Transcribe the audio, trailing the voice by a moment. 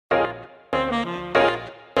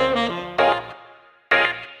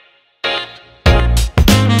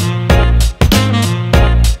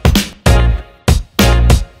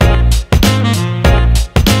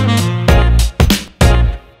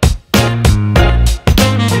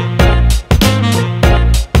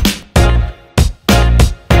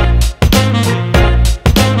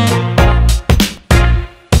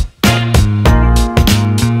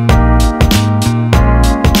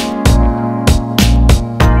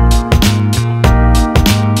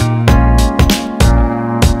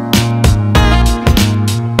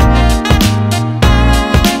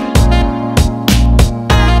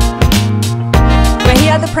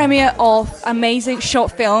premiere of amazing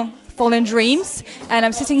short film, Fallen Dreams, and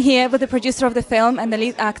I'm sitting here with the producer of the film and the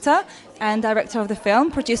lead actor and director of the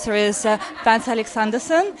film. Producer is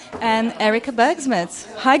Alexandersson and Erika Bergsmeds.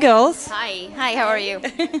 Hi, girls. Hi. Hi, how are you?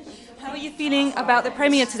 How are you feeling about the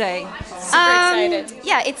premiere today? Super excited.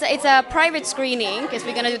 Yeah, it's a private screening because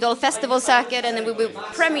we're going to do the whole festival circuit and then we will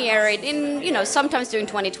premiere it in, sometimes during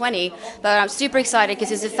 2020. But I'm super excited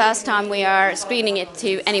because it's the first time we are screening it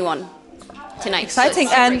to anyone tonight. Exciting.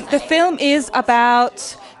 So and the film is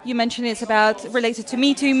about, you mentioned it's about related to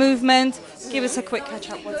Me Too movement. Give us a quick catch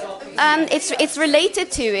up. It's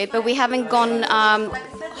related to it, but we haven't gone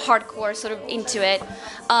hardcore sort of into it.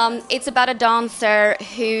 It's about a dancer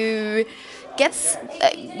who gets,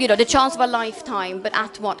 the chance of a lifetime, but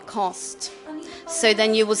at what cost? So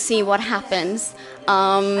then you will see what happens.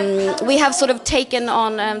 We have sort of taken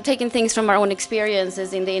things from our own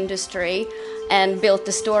experiences in the industry and built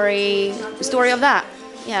the story of that.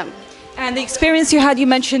 Yeah. And the experience you had, you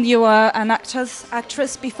mentioned you were an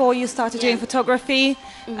actress before you started doing photography.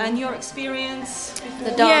 And your experience?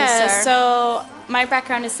 The dancer. Yeah, so my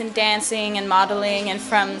background is in dancing and modeling, and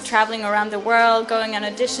from traveling around the world, going on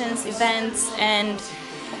auditions, events, and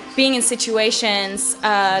being in situations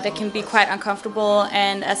that can be quite uncomfortable.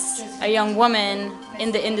 And as a young woman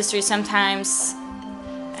in the industry, sometimes,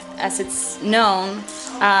 as it's known,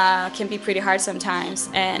 can be pretty hard sometimes.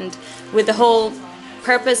 And with the whole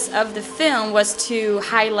purpose of the film was to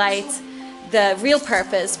highlight the real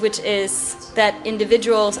purpose, which is that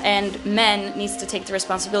individuals and men needs to take the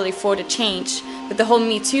responsibility for the change. But the whole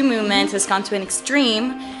Me Too movement has gone to an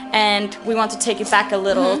extreme, and we want to take it back a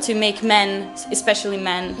little to make men, especially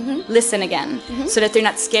men, listen again, so that they're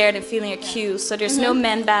not scared and feeling accused. So there's no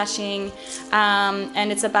men bashing,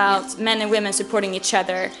 and it's about men and women supporting each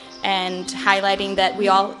other and highlighting that we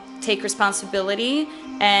all take responsibility,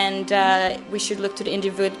 and we should look to the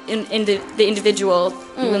individual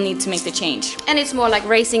who will need to make the change. And it's more like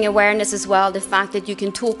raising awareness as well, the fact that you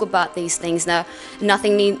can talk about these things now.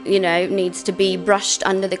 Nothing needs to be brushed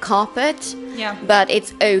under the carpet. Yeah. But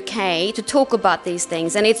it's okay to talk about these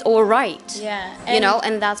things, and it's all right. Yeah.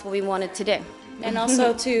 And that's what we wanted to do. And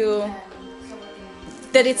also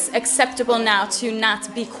that it's acceptable now to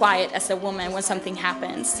not be quiet as a woman when something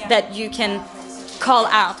happens. Yeah. That you can call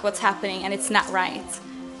out what's happening and it's not right.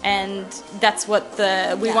 And that's what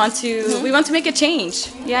we want to make a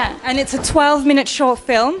change. Yeah. And it's a 12-minute short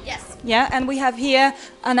film. Yes. Yeah, and we have here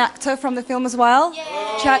an actor from the film as well. Yay.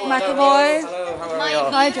 Jack McEvoy. Hello, how are you?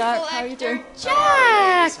 Hi Jack, how are you doing?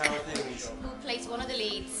 Jack! Who plays one of the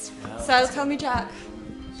leads. So tell me, Jack,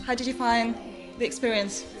 how did you find the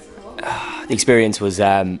experience? The experience was,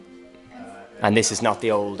 and this is not the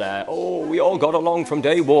old, we all got along from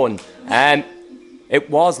day one. It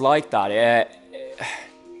was like that.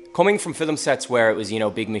 Coming from film sets where it was,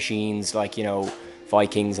 big machines like,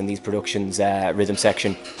 Vikings and these productions, rhythm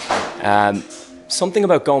section. Something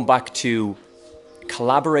about going back to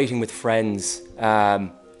collaborating with friends that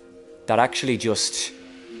actually just,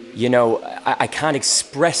 I can't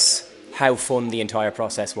express how fun the entire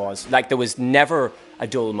process was. Like, there was never a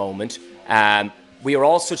dull moment. We were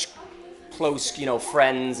all such close,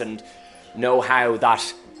 friends, and know how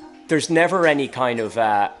that there's never any kind of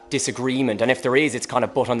disagreement, and if there is, it's kind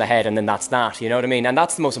of butt on the head, and then that's that, you know what I mean? And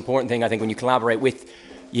that's the most important thing, I think, when you collaborate with,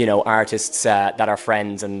 artists that are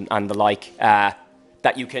friends and the like,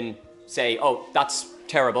 that you can say, oh, that's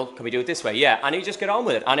terrible, can we do it this way? Yeah, and you just get on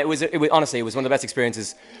with it. And it was honestly, it was one of the best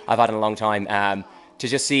experiences I've had in a long time, to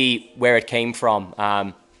just see where it came from,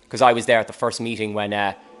 because I was there at the first meeting when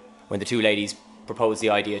the two ladies proposed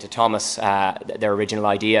the idea to Thomas, their original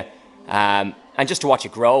idea. And just to watch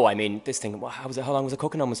it grow, I mean, this thing, how long was it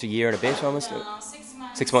cooking? Almost a year and a bit, almost? 6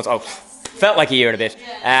 months. 6 months, oh, felt like a year and a bit.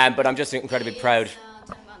 But I'm just incredibly proud.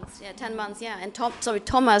 10 months, yeah, 10 months, yeah. And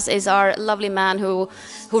Thomas is our lovely man who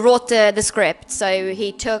wrote the script. So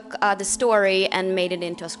he took the story and made it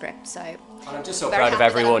into a script, so... And I'm just so proud of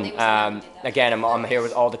everyone. Again, I'm here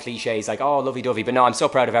with all the cliches, like, oh, lovey-dovey. But no, I'm so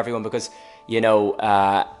proud of everyone because,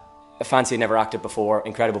 Fancy had never acted before,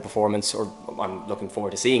 incredible performance, or I'm looking forward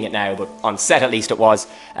to seeing it now, but on set at least it was,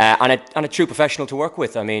 and a true professional to work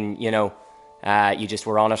with. I mean, you just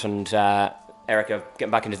were on it, and Erika getting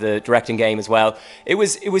back into the directing game as well. It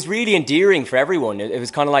was really endearing for everyone. It was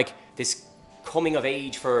kind of like this coming of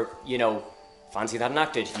age for, Fancy that hadn't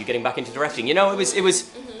acted, you getting back into directing. It was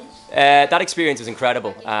that experience was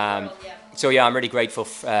incredible. So yeah, I'm really grateful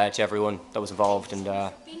to everyone that was involved,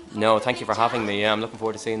 and no, thank you for having me. Yeah, I'm looking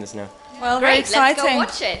forward to seeing this now. Well, very exciting.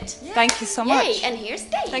 Let's go watch it. Yeah. Thank you so much. Yay, and here's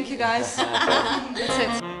Dave. Thank you, guys. That's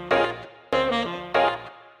it.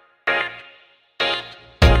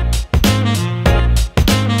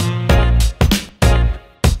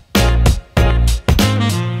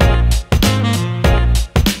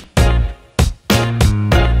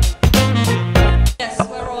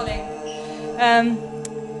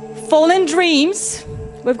 Fallen Dreams.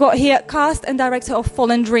 We've got here cast and director of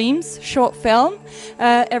Fallen Dreams short film.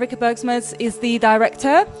 Erika Bergsmeds is the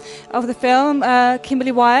director of the film.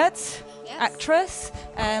 Kimberly Wyatt, actress,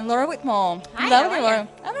 and Laura Whitmore. Hi, Lovely, how are Laura.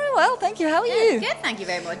 I'm very well, thank you. How are you? Good, thank you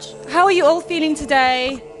very much. How are you all feeling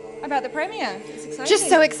today about the premiere? It's exciting. Just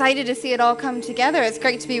so excited to see it all come together. It's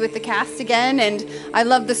great to be with the cast again, and I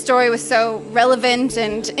love the story was so relevant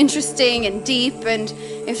and interesting and deep, and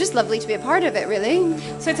it was just lovely to be a part of it, really.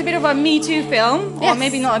 So it's a bit of a Me Too film, or Yes.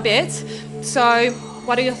 maybe not a bit. So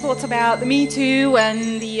what are your thoughts about the Me Too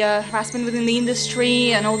and the harassment within the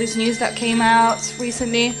industry and all this news that came out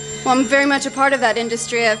recently? Well, I'm very much a part of that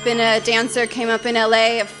industry. I've been a dancer, came up in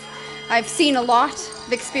LA. I've seen a lot,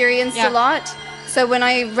 I've experienced a lot. So when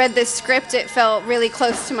I read this script, it felt really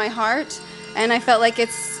close to my heart. And I felt like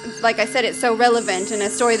it's, like I said, it's so relevant and a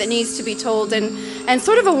story that needs to be told, and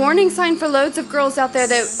sort of a warning sign for loads of girls out there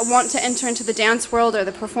that want to enter into the dance world or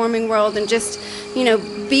the performing world, and just, you know,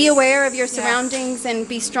 be aware of your surroundings and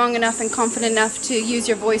be strong enough and confident enough to use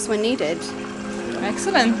your voice when needed.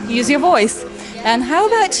 Excellent. Use your voice. And how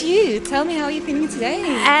about you? Tell me how you're feeling today.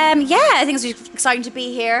 Yeah, I think it's exciting to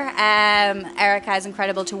be here. Erika is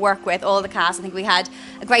incredible to work with, all the cast. I think we had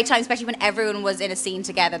a great time, especially when everyone was in a scene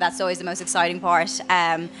together. That's always the most exciting part.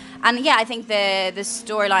 And yeah, I think the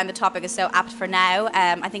storyline, the topic is so apt for now.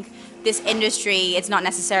 I think this industry, it's not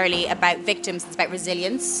necessarily about victims, it's about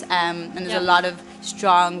resilience. And there's a lot of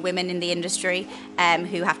strong women in the industry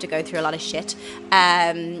who have to go through a lot of shit.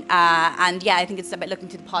 And yeah, I think it's about looking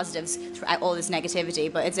to the positives throughout all this negativity,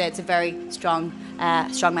 but it's a very strong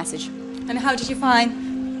message. And how did you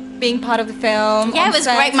find being part of the film? Yeah, on it was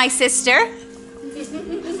set? great. My sister.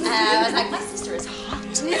 I was like, my sister is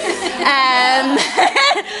hot.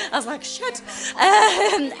 I was like, shit.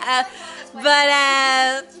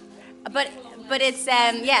 But it's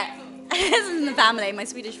yeah, this is in the family, my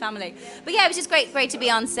Swedish family. But yeah, it was just great to be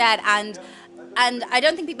on set, and I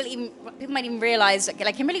don't think people might even realize,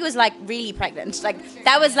 like Kimberly was like really pregnant, like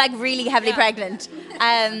that was like really heavily pregnant,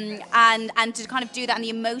 and to kind of do that, and the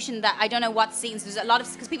emotion that I don't know what scenes, there's a lot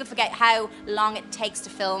of, because people forget how long it takes to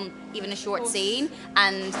film even a short scene,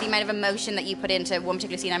 and the amount of emotion that you put into one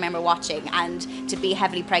particular scene I remember watching, and to be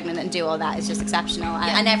heavily pregnant and do all that is just exceptional.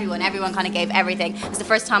 And everyone kind of gave everything. It was the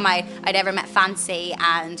first time I'd ever met Fancy,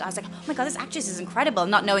 and I was like, oh my god, this actress is incredible,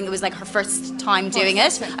 not knowing it was like her first time doing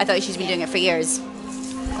it. I thought she's been doing it for years.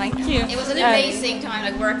 Thank you. It was an amazing time,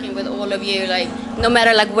 like working with all of you, like no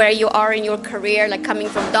matter like where you are in your career, like coming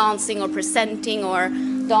from dancing or presenting or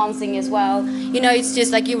dancing as well. You know, it's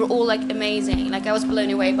just like you were all like amazing. Like I was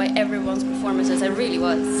blown away by everyone's performances. I really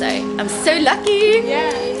was. So I'm so lucky.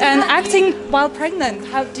 Yeah. And acting while pregnant,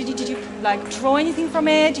 how did you like draw anything from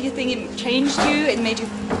it? Do you think it changed you? It made you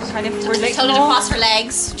kind of relate Told her to more? cross her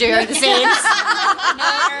legs during the scenes.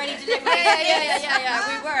 Yeah.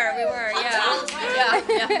 We were.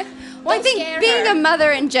 Yeah. Well, I think being a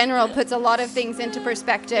mother in general puts a lot of things into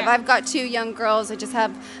perspective. I've got 2 young girls. I just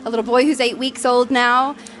have a little boy who's 8 weeks old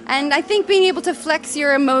now. And I think being able to flex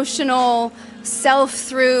your emotional self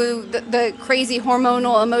through the crazy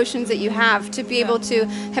hormonal emotions that you have, to be able to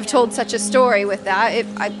have told such a story with that,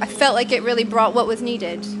 I felt like it really brought what was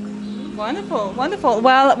needed. Wonderful, wonderful.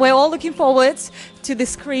 Well, we're all looking forward to the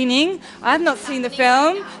screening. I've not seen the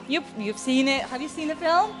film. You've seen it. Have you seen the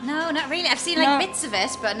film? No, not really. I've seen like bits of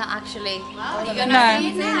it, but not actually.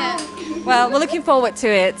 No. Well, we're looking forward to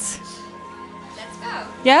it. Let's go.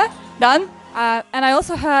 Yeah? Done? And I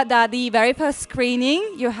also heard that the very first screening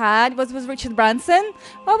you had was Richard Branson.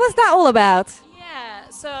 What was that all about? Yeah,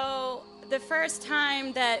 so the first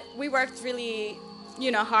time that we worked really,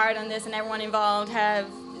 hard on this, and everyone involved have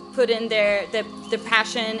put in the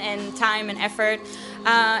passion and time and effort.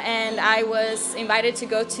 And I was invited to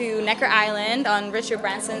go to Necker Island on Richard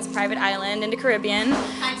Branson's private island in the Caribbean.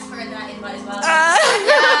 Thanks for that invite as well. Yeah,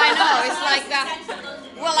 I know. It's like that.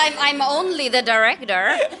 Well, I'm only the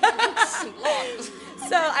director.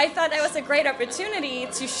 So I thought that was a great opportunity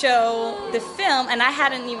to show the film, and I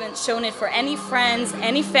hadn't even shown it for any friends,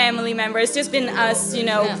 any family members. It's just been us,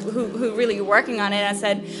 who really working on it. I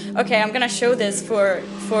said, okay, I'm gonna show this for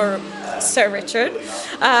Sir Richard,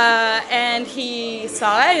 and he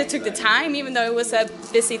saw it. It took the time, even though it was a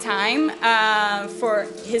busy time for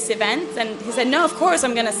his event. And he said, no, of course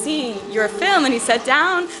I'm gonna see your film. And he sat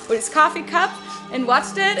down with his coffee cup and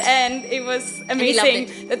watched it, and it was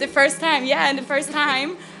amazing that the first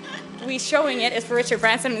time we showing it is for Richard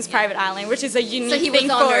Branson on his private island, which is a unique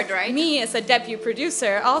thing honored, for right? me as a debut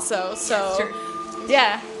producer also. So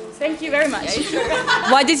yeah. Thank you very much.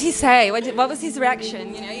 What did he say? What was his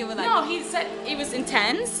reaction? You know, you were like... No, he said it was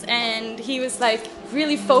intense, and he was like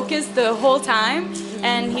really focused the whole time.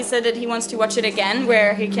 And he said that he wants to watch it again,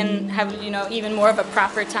 where he can have, you know, even more of a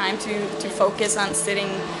proper time to focus on sitting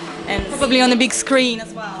and Probably on the big screen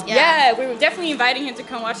as well. yeah, we were definitely inviting him to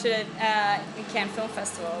come watch it in Cannes Film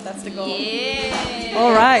Festival. That's the goal. Yeah.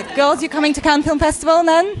 All right, girls, you coming to Cannes Film Festival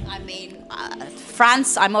then? I mean,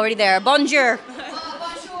 France, I'm already there. Bonjour.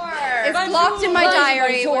 It's blocked in my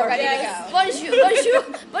diary. We're ready to go.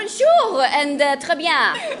 Bonjour, and très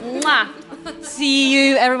bien. Mwah. See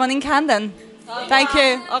you, everyone in Cannes then. Thank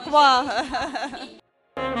you. Au revoir.